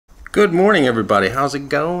Good morning, everybody. How's it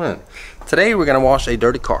going? Today we're going to wash a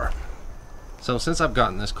dirty car. So since I've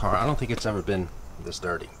gotten this car, I don't think it's ever been this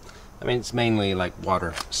dirty. I mean, it's mainly like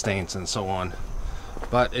water stains and so on.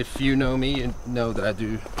 But if you know me, you know that I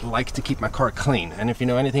do like to keep my car clean. And if you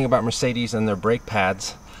know anything about Mercedes and their brake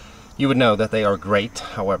pads, you would know that they are great.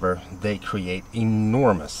 However, they create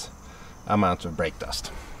enormous amounts of brake dust.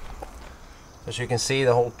 As you can see,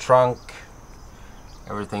 the whole trunk,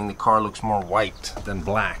 everything, the car looks more white than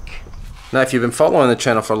black. Now, if you've been following the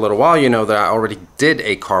channel for a little while, you know that I already did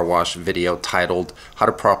a car wash video titled How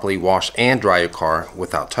to Properly Wash and Dry Your Car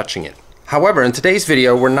Without Touching It. However, in today's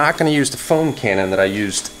video, we're not going to use the foam cannon that I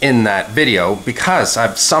used in that video because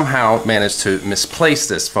I've somehow managed to misplace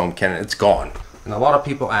this foam cannon. It's gone. And a lot of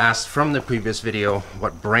people asked from the previous video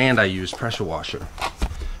what brand I use pressure washer.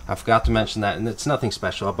 I forgot to mention that, and it's nothing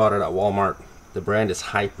special. I bought it at Walmart. The brand is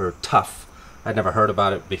Hyper Tough. I'd never heard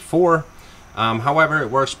about it before. However,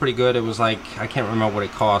 it works pretty good. It was like, I can't remember what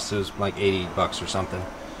it cost. It was like 80 bucks or something.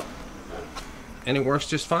 And it works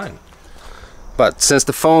just fine. But since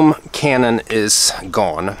the foam cannon is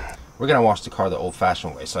gone, we're gonna wash the car the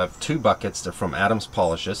old-fashioned way. So I have two buckets. They're from Adams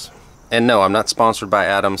Polishes. And no, I'm not sponsored by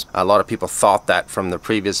Adams. A lot of people thought that from the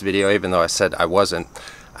previous video, even though I said I wasn't.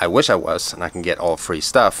 I wish I was, and I can get all free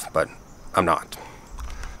stuff, but I'm not.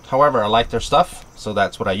 However, I like their stuff, so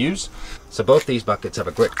that's what I use. So both these buckets have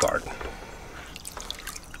a grit guard.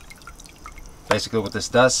 Basically what this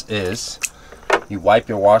does is you wipe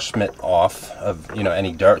your wash mitt off of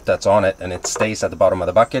any dirt that's on it, and it stays at the bottom of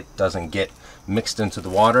the bucket, doesn't get mixed into the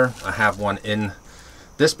water. I have one in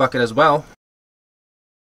this bucket as well.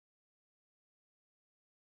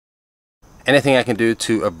 Anything I can do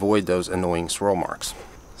to avoid those annoying swirl marks.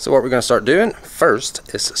 So what we're going to start doing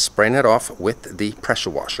first is spraying it off with the pressure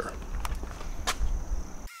washer.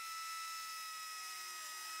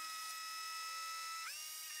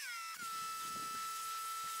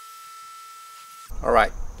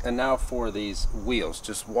 Alright, and now for these wheels.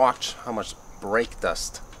 Just watch how much brake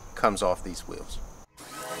dust comes off these wheels.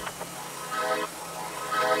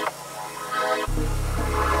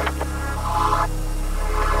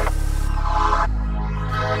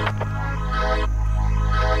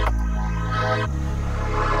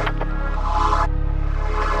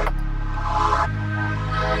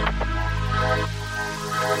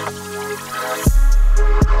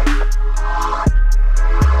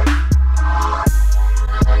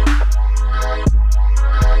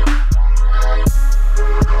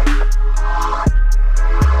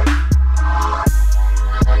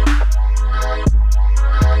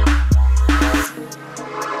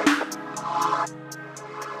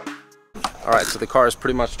 Alright, so the car is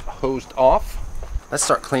pretty much hosed off. Let's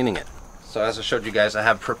start cleaning it. So as I showed you guys, I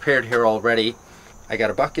have prepared here already. I got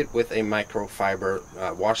a bucket with a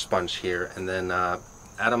microfiber wash sponge here, and then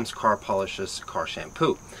Adams Car Polishes car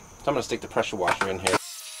shampoo. So I'm going to stick the pressure washer in here.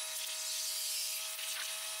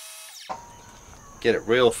 Get it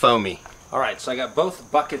real foamy. Alright, so I got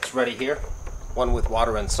both buckets ready here. One with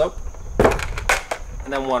water and soap,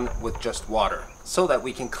 and then one with just water, so that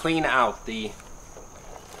we can clean out the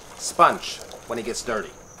sponge when it gets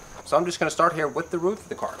dirty. So I'm just going to start here with the roof of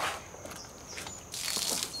the car.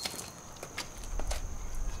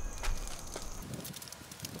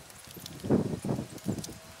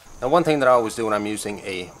 Now, one thing that I always do when I'm using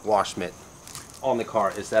a wash mitt on the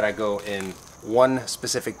car is that I go in one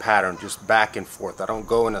specific pattern, just back and forth. I don't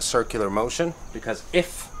go in a circular motion, because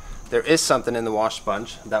if there is something in the wash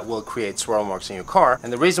sponge, that will create swirl marks in your car.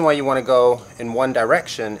 And the reason why you want to go in one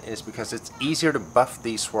direction is because it's easier to buff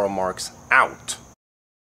these swirl marks out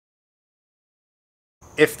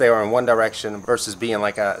if they are in one direction versus being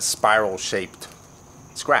like a spiral shaped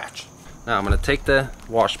scratch. Now I'm going to take the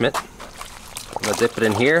wash mitt, I'm going to dip it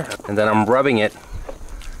in here, and then I'm rubbing it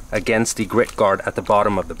against the grit guard at the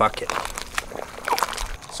bottom of the bucket.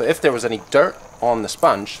 So if there was any dirt on the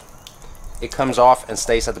sponge, it comes off and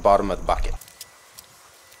stays at the bottom of the bucket.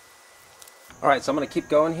 Alright, so I'm going to keep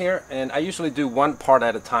going here, and I usually do one part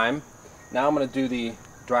at a time. Now I'm going to do the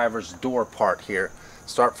driver's door part here.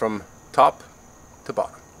 Start from top to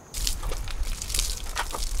bottom.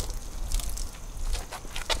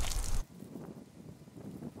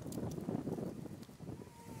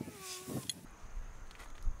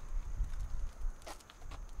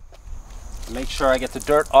 Make sure I get the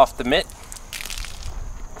dirt off the mitt.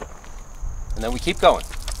 And then we keep going.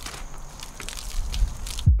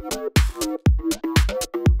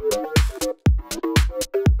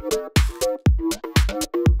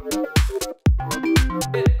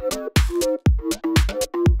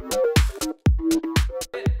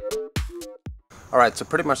 Alright, so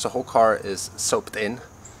pretty much the whole car is soaped in.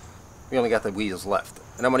 We only got the wheels left.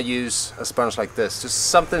 and I'm going to use a sponge like this. Just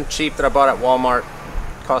something cheap that I bought at Walmart.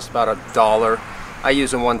 Cost about $1. I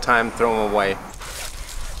use them one time, throw them away.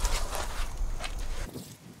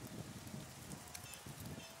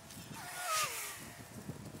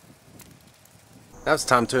 Now it's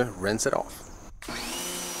time to rinse it off.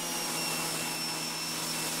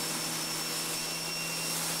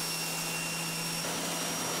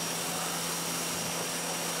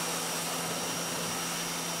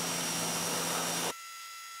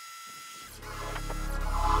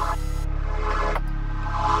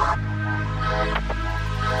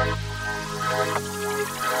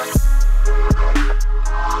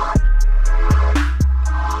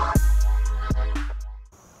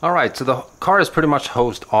 Alright, so the car is pretty much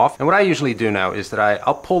hosed off, and what I usually do now is that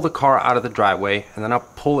I'll pull the car out of the driveway and then I'll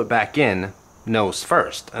pull it back in nose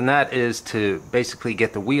first, and that is to basically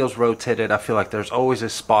get the wheels rotated. I feel like there's always a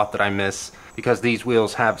spot that I miss because these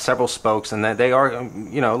wheels have several spokes and they are,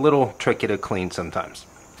 you know, a little tricky to clean sometimes.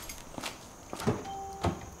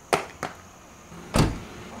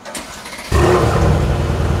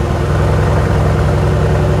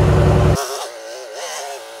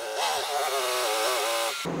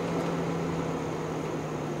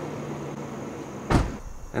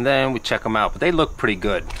 And then we check them out, but they look pretty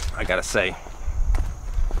good, I gotta say.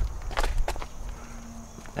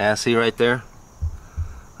 Yeah, see right there?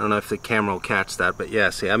 I don't know if the camera will catch that, but yeah,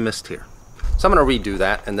 see, I missed here. So I'm gonna redo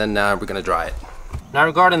that, and then we're gonna dry it. Now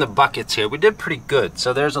regarding the buckets here, we did pretty good.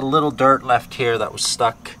 So there's a little dirt left here that was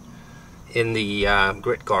stuck in the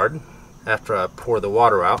grit guard after I pour the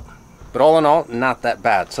water out. But all in all, not that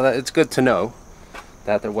bad. So it's good to know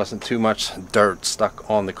that there wasn't too much dirt stuck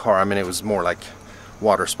on the car. I mean, it was more like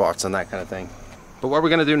water spots and that kind of thing. But what we're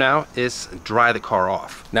going to do now is dry the car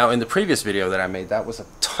off. Now in the previous video that I made, that was a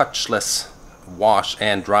touchless wash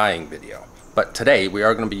and drying video. But today we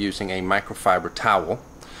are going to be using a microfiber towel.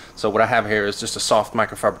 So what I have here is just a soft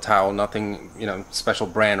microfiber towel, nothing, you know, special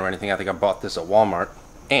brand or anything. I think I bought this at Walmart.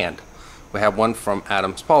 And we have one from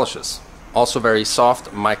Adams Polishes. Also very soft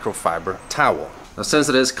microfiber towel. Now since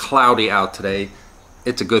it is cloudy out today,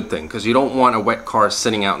 it's a good thing because you don't want a wet car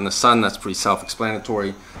sitting out in the sun. That's pretty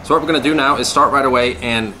self-explanatory. So what we're going to do now is start right away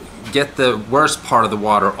and get the worst part of the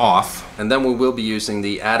water off, and then we will be using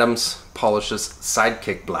the Adams Polishes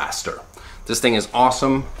Sidekick Blaster. This thing is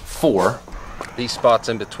awesome for these spots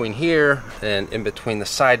in between here and in between the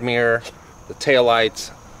side mirror, the tail lights,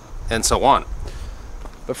 and so on.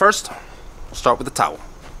 But first, we'll start with the towel.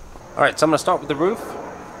 Alright, so I'm going to start with the roof,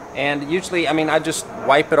 and usually, I mean, I just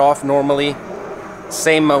wipe it off normally.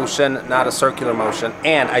 Same motion, not a circular motion,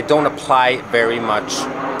 and I don't apply very much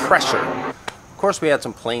pressure. Of course, we had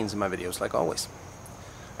some planes in my videos, like always.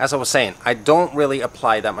 As I was saying, I don't really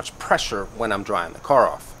apply that much pressure when I'm drying the car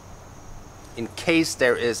off. In case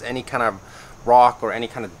there is any kind of rock or any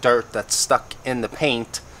kind of dirt that's stuck in the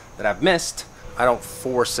paint that I've missed, I don't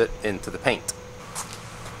force it into the paint.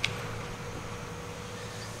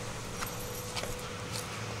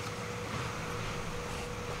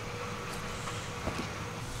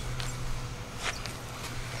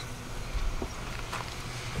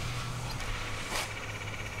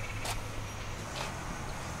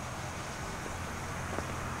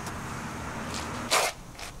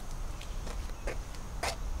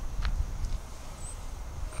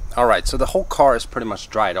 Alright, so the whole car is pretty much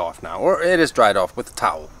dried off now, or it is dried off with the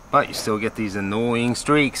towel. But you still get these annoying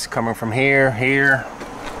streaks coming from here, here,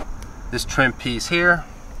 this trim piece here,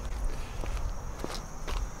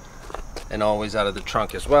 and always out of the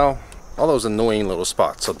trunk as well. All those annoying little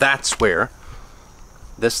spots. So that's where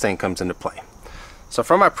this thing comes into play. So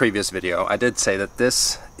from my previous video, I did say that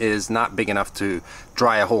this is not big enough to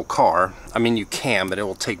dry a whole car. I mean, you can, but it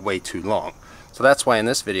will take way too long. So that's why in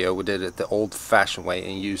this video we did it the old-fashioned way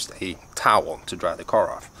and used a towel to dry the car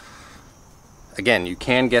off. Again, you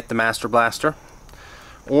can get the Master Blaster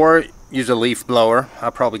or use a leaf blower. I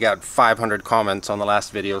probably got 500 comments on the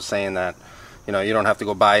last video saying that, you know, you don't have to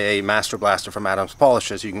go buy a Master Blaster from Adams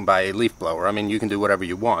Polishes, you can buy a leaf blower. I mean, you can do whatever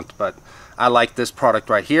you want, but I like this product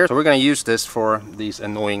right here. So we're going to use this for these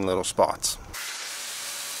annoying little spots.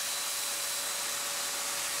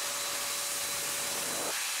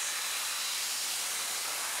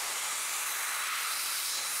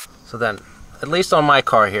 So then, at least on my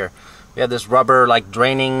car here, we have this rubber like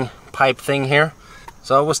draining pipe thing here.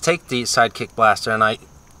 So I always take the Sidekick Blaster and I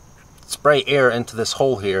spray air into this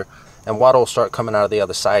hole here, and water will start coming out of the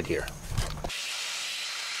other side here.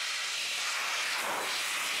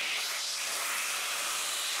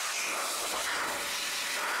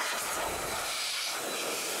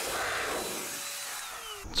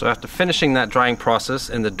 So after finishing that drying process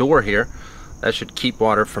in the door here, that should keep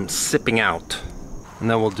water from sipping out. And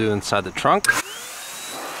then we'll do inside the trunk.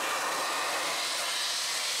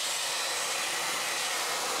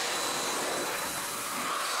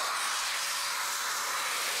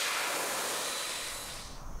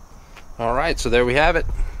 Alright, so there we have it.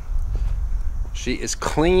 She is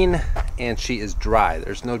clean and she is dry.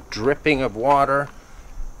 There's no dripping of water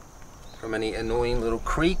from any annoying little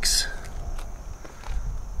creaks.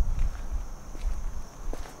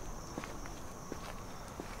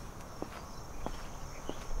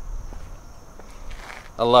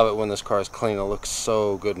 I love it when this car is clean. It looks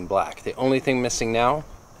so good and black. The only thing missing now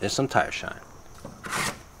is some tire shine.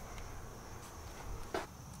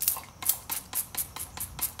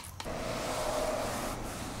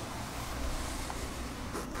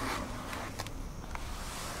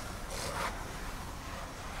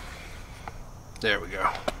 There we go.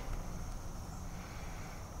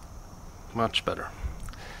 Much better.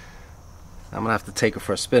 I'm gonna have to take her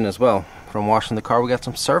for a spin as well. From washing the car, we got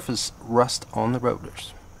some surface rust on the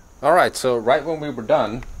rotors. Alright, so right when we were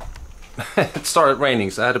done, it started raining,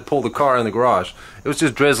 so I had to pull the car in the garage. It was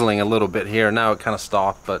just drizzling a little bit here. Now it kind of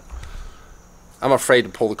stopped, but I'm afraid to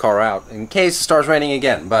pull the car out in case it starts raining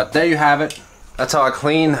again. But there you have it. That's how I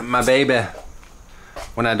clean my baby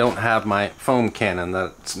when I don't have my foam cannon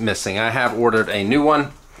that's missing. I have ordered a new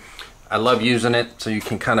one. I love using it, so you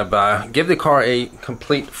can kind of give the car a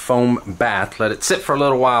complete foam bath, let it sit for a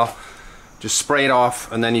little while, just spray it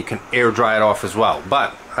off, and then you can air dry it off as well.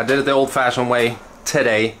 But I did it the old-fashioned way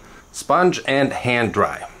today, sponge and hand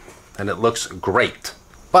dry, and it looks great.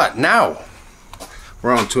 But now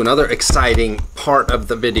we're on to another exciting part of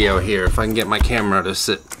the video here, if I can get my camera to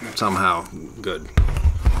sit somehow good.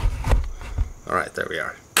 Alright, there we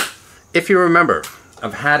are. If you remember,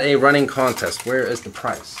 I've had a running contest. Where is the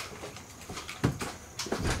price?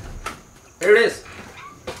 Here it is.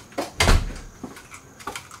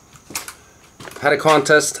 Had a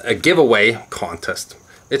contest, a giveaway contest.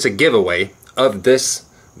 It's a giveaway of this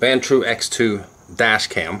Vantrue X2 dash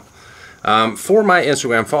cam for my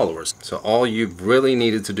Instagram followers. So all you really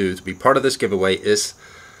needed to do to be part of this giveaway is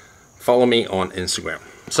follow me on Instagram.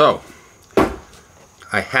 So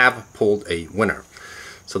I have pulled a winner.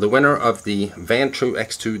 So the winner of the Vantrue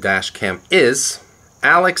X2 dash cam is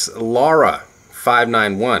Alex Lara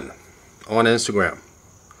 591 on Instagram.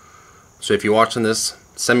 So if you're watching this,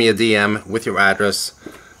 send me a DM with your address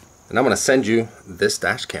and I'm going to send you this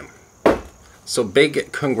dash cam. So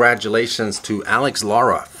big congratulations to Alex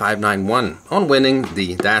Lara 591 on winning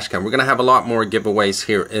the dash cam. We're going to have a lot more giveaways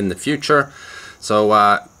here in the future. So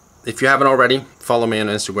if you haven't already, follow me on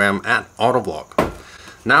Instagram at AutoVlog.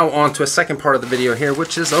 Now on to a second part of the video here,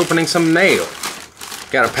 which is opening some mail.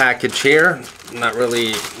 Got a package here, not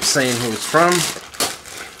really saying who it's from.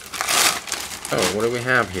 Oh, what do we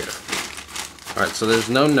have here? Alright, so there's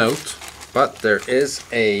no note, but there is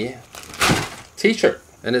a t-shirt,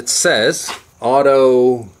 and it says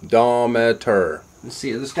Odometer. Let's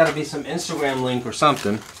see, there's got to be some Instagram link or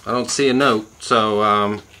something. I don't see a note,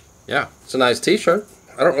 so yeah, it's a nice t-shirt.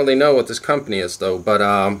 I don't really know what this company is though, but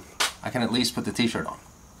I can at least put the t-shirt on.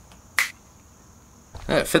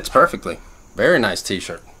 Yeah, it fits perfectly. Very nice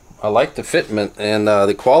t-shirt. I like the fitment and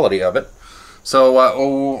the quality of it. So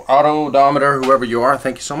Odometer, whoever you are,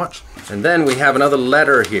 thank you so much. And then we have another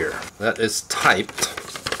letter here that is typed.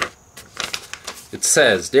 It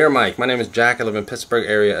says, "Dear Mike, my name is Jack. I live in Pittsburgh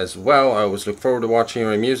area as well. I always look forward to watching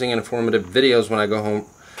your amusing and informative videos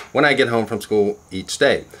when I get home from school each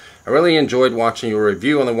day. I really enjoyed watching your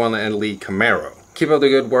review on the one and Lee Camaro. Keep up the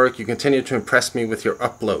good work. You continue to impress me with your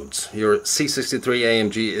uploads. Your C63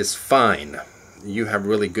 AMG is fine. You have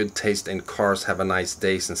really good taste in cars. Have a nice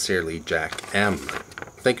day. Sincerely, Jack M."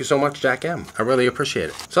 Thank you so much, Jack M. I really appreciate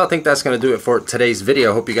it. So I think that's going to do it for today's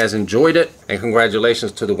video. Hope you guys enjoyed it. And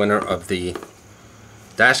congratulations to the winner of the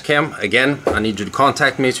dash cam. Again, I need you to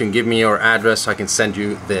contact me so you can give me your address so I can send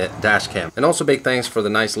you the dash cam. And also big thanks for the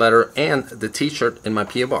nice letter and the t-shirt in my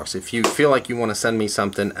PO box. If you feel like you want to send me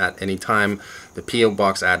something at any time, the PO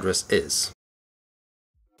box address is.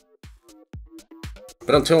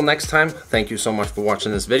 But until next time, thank you so much for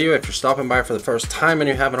watching this video. If you're stopping by for the first time and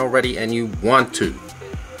you haven't already and you want to,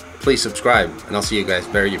 please subscribe, and I'll see you guys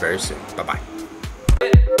very, very soon. Bye-bye.